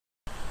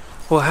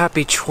Well,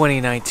 happy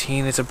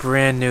 2019. It's a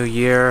brand new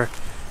year,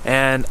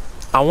 and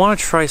I want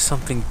to try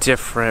something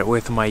different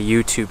with my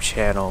YouTube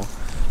channel.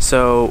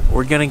 So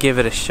we're gonna give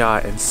it a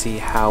shot and see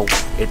how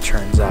it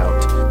turns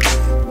out.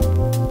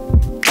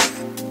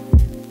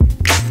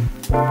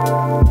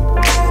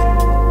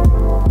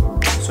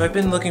 So I've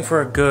been looking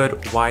for a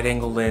good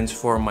wide-angle lens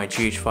for my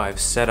GH5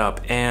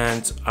 setup,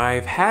 and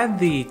I've had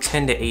the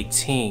 10 to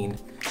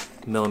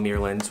 18mm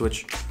lens,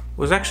 which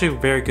was actually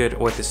very good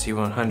with the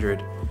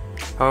C100.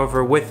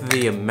 However, with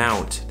the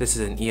mount, this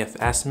is an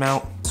EFS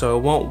mount, so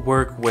it won't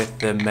work with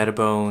the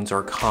Metabones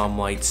or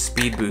Comlight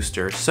speed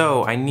booster.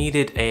 So I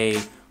needed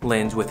a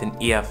lens with an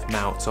EF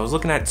mount. So I was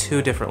looking at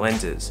two different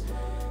lenses.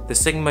 The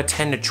Sigma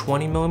 10 to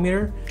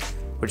 20mm,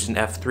 which is an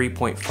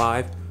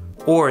f3.5,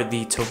 or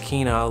the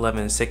Tokina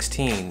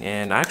 11-16.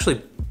 And I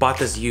actually bought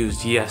this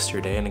used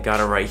yesterday and I got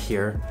it right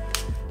here.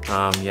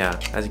 Yeah,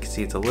 as you can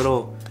see, it's a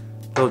little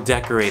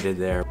decorated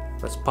there.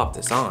 Let's pop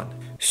this on.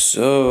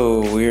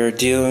 So we are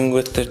dealing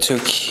with the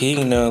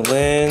Tokina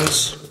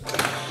lens.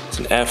 It's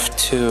an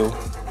f2,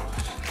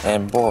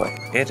 and boy,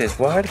 it is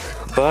wide,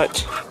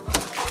 but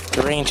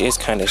the range is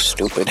kind of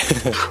stupid.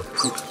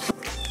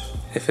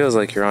 It feels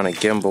like you're on a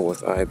gimbal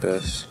with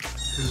IBIS.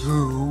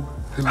 Hello.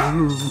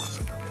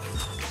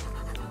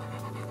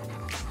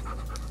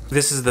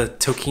 This is the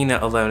Tokina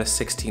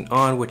 11-16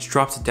 on, which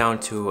drops it down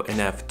to an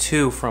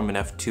f2 from an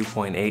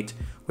f2.8,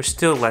 which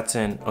still lets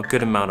in a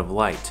good amount of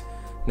light.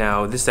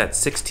 Now this is at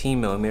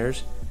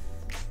 16mm.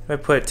 If I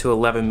put it to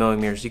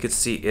 11mm, you can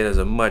see it is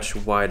a much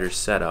wider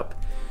setup.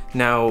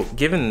 Now,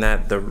 given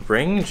that the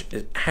range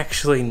is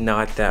actually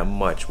not that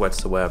much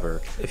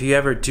whatsoever, if you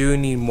ever do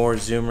need more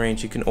zoom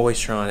range, you can always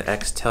turn on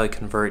X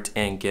teleconvert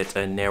and get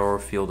a narrower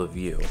field of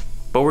view.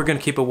 But we're gonna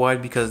keep it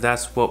wide because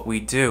that's what we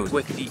do.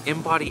 With the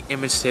in-body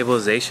image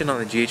stabilization on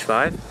the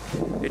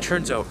GH5, it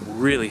turns out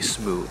really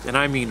smooth, and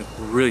I mean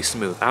really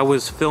smooth. I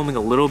was filming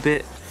a little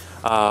bit,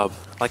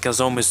 like it's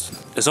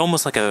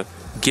almost like a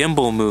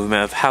gimbal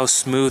movement of how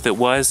smooth it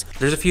was.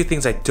 There's a few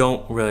things I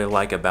don't really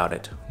like about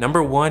it.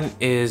 Number one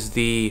is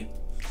the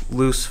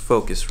loose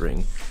focus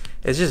ring.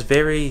 It's just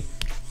very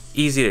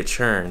easy to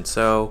turn,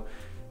 so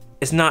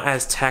it's not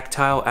as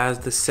tactile as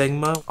the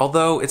Sigma,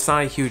 although it's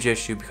not a huge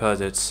issue because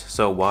it's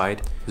so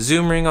wide.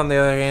 Zoom ring on the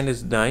other hand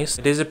is nice.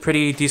 It is a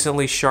pretty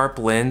decently sharp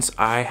lens.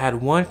 I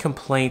had one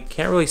complaint,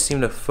 can't really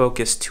seem to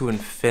focus to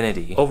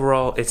infinity.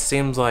 Overall, it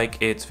seems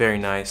like it's very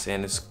nice,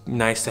 and it's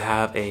nice to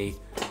have a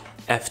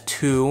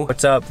f2.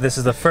 What's up? This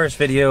is the first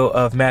video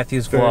of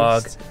Matthew's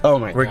vlog. Oh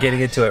my god. We're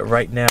getting into it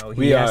right now.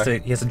 He has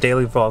a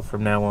daily vlog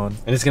from now on.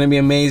 And it's gonna be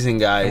amazing,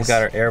 guys. We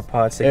got our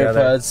AirPods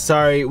together.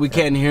 Sorry, we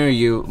can't hear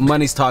you.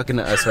 Money's talking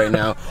to us right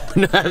now.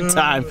 We don't have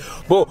time.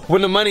 But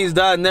when the money's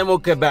done, then we'll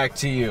get back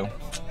to you.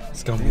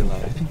 It's gonna be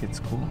loud. I think it's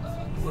cool.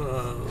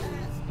 Whoa.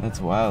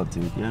 That's wild,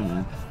 dude. Yeah,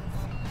 man.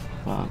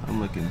 Wow,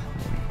 I'm looking.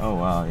 Oh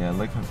wow, yeah,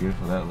 look how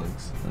beautiful that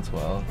looks. That's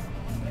wild.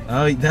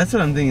 Oh, that's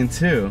what I'm thinking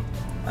too.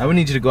 I would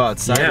need you to go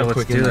outside real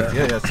quick.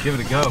 Yeah, let's give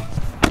it a go.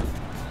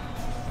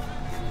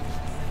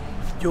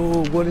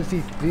 Yo, what does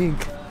he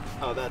think?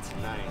 Oh, that's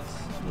nice.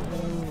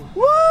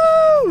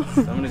 Woo!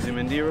 So I'm gonna zoom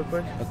into you real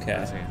quick. Okay.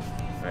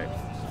 All right.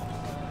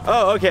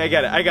 Oh, okay, I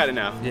got it. I got it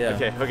now.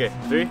 Yeah. Okay.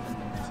 3,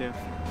 2.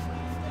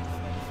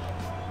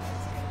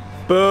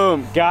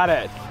 Boom, got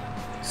it.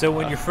 So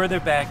when you're further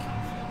back,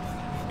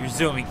 you're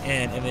zooming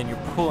in, and then you're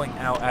pulling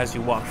out as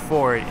you walk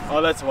forward.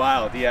 Oh, that's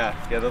wild. Yeah,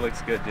 that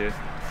looks good, dude.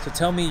 So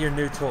tell me your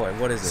new toy.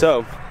 What is it?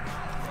 So,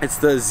 it's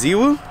the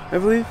Ziwu, I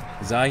believe.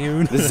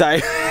 Zhiyun. The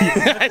Zhiyun.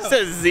 I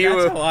said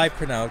Ziwu. That's how I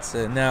pronounce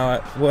it.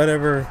 Now,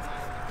 whatever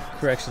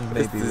corrections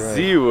may be right.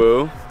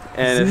 Ziwu,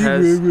 and it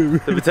has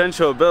the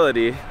potential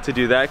ability to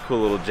do that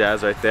cool little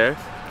jazz right there.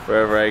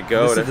 Wherever I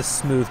go. This is the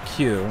smooth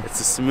cue. It's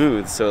a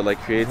smooth, so it like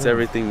creates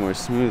everything more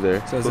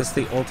smoother. So is this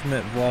the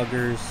ultimate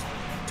vlogger's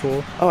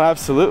tool? Oh,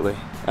 absolutely.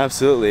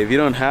 Absolutely. If you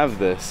don't have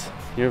this,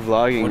 you're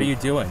vlogging. What are you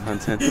doing?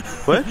 Content.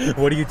 What?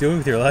 What are you doing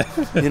with your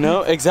life? You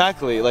know,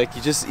 exactly. Like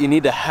you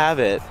need to have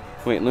it.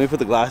 Wait, let me put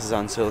the glasses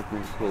on so it looks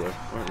more cooler.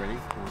 Weren't ready?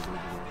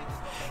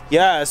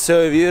 Yeah,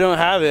 so if you don't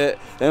have it,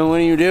 then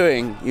what are you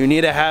doing? You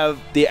need to have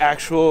the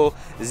actual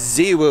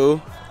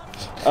Ziwu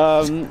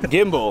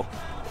gimbal.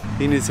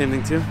 You need the same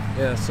thing too?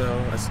 Yeah, so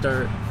I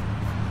start.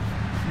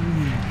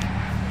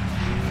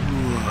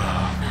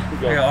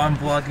 Yeah, I'm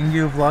vlogging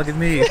you, vlogging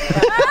me.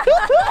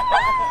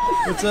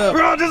 What's up?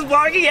 We're all just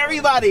vlogging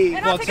everybody!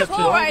 And I'll take a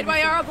Polaroid while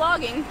you're all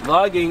vlogging.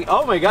 Vlogging?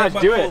 Oh my gosh,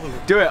 do it!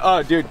 Do it!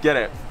 Oh, dude, get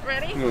it.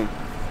 Ready? Okay.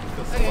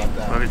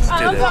 Let me just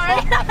do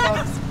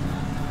this.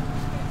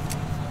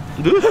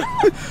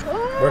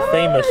 We're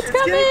famous. It's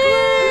coming!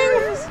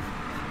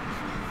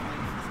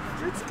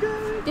 It's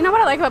good. You know what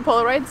I like about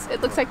Polaroids?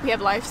 It looks like we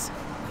have lives.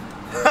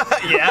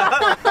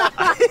 Yeah?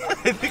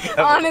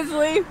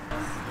 Honestly.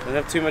 Didn't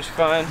have too much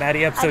fun.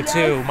 Maddie, episode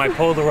 2, my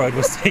Polaroid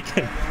was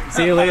taken.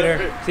 See you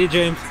later. See you,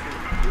 James.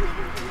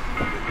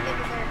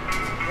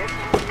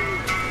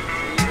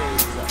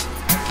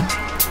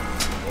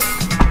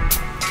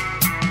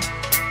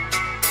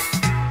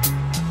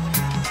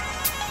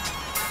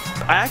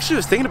 I actually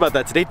was thinking about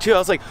that today too. I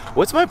was like,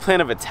 what's my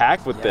plan of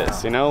attack with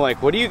this? You know,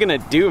 like, what are you gonna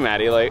do,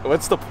 Maddie? Like,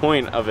 what's the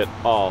point of it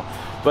all?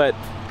 But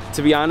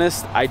to be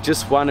honest, I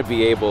just want to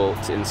be able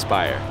to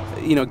inspire.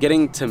 You know,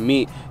 getting to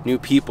meet new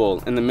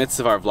people in the midst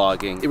of our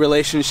vlogging.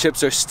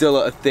 Relationships are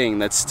still a thing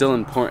that's still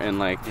important.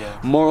 Like,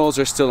 morals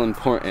are still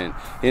important.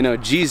 You know,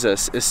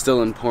 Jesus is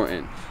still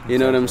important. You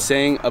know what I'm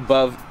saying?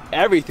 Above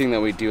everything that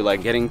we do,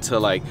 like getting to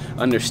like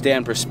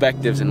understand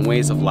perspectives and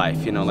ways of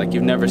life, you know, like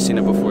you've never seen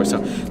it before. So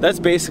that's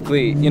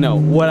basically, you know,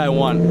 what I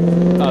want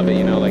of it,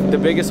 you know, like the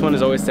biggest one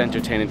is always to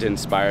entertain and to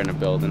inspire and to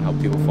build and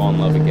help people fall in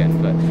love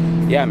again. But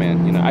yeah,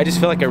 man, you know, I just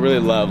feel like I really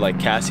love like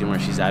Cassie and where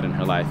she's at in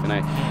her life, and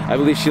I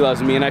believe she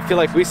loves me, and I feel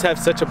like we have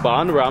such a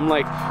bond where I'm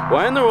like,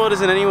 why in the world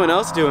isn't anyone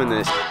else doing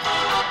this?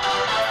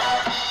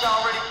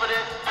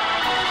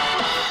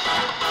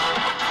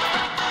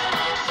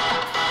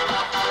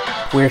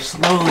 We're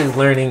slowly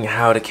learning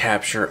how to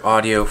capture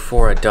audio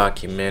for a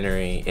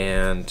documentary,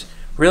 and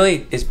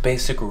really it's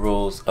basic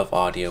rules of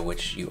audio,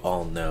 which you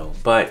all know,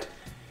 but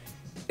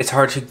it's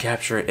hard to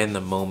capture it in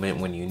the moment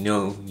when you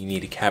know you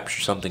need to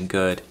capture something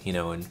good, you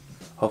know, and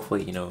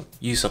hopefully, you know,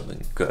 use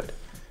something good.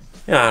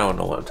 Yeah, I don't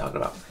know what I'm talking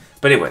about.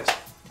 But anyways,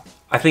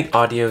 I think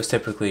audio is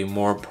typically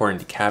more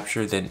important to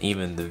capture than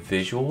even the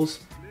visuals.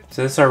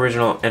 So this is our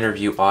original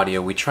interview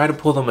audio. We try to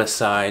pull them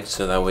aside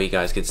so that way you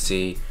guys could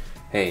see,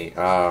 hey,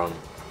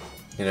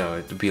 you know,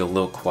 it'd be a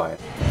little quiet.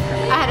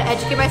 I had to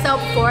educate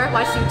myself before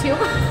watching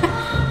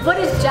YouTube. What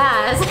is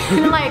jazz?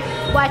 And I'm like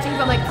watching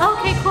from like, oh,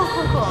 okay, cool.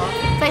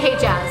 So I hate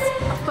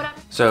jazz.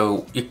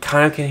 So you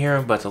kind of can hear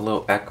them, but it's a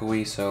little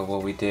echoey. So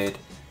what we did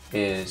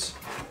is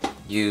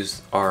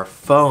use our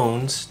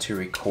phones to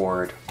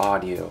record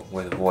audio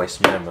with voice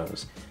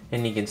memos.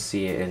 And you can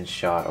see it in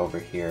shot over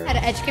here. I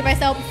had to educate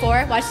myself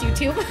before watching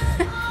YouTube.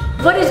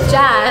 What is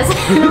jazz?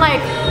 And I'm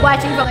like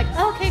watching from like,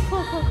 oh, okay,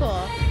 cool.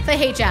 So I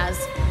hate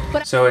jazz.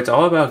 So it's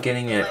all about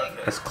getting it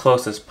as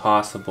close as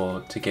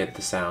possible to get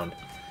the sound.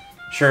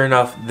 Sure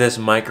enough, this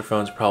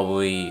microphone's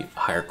probably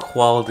higher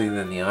quality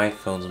than the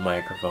iPhone's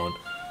microphone,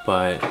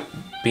 but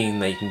being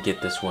that you can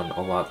get this one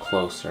a lot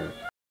closer,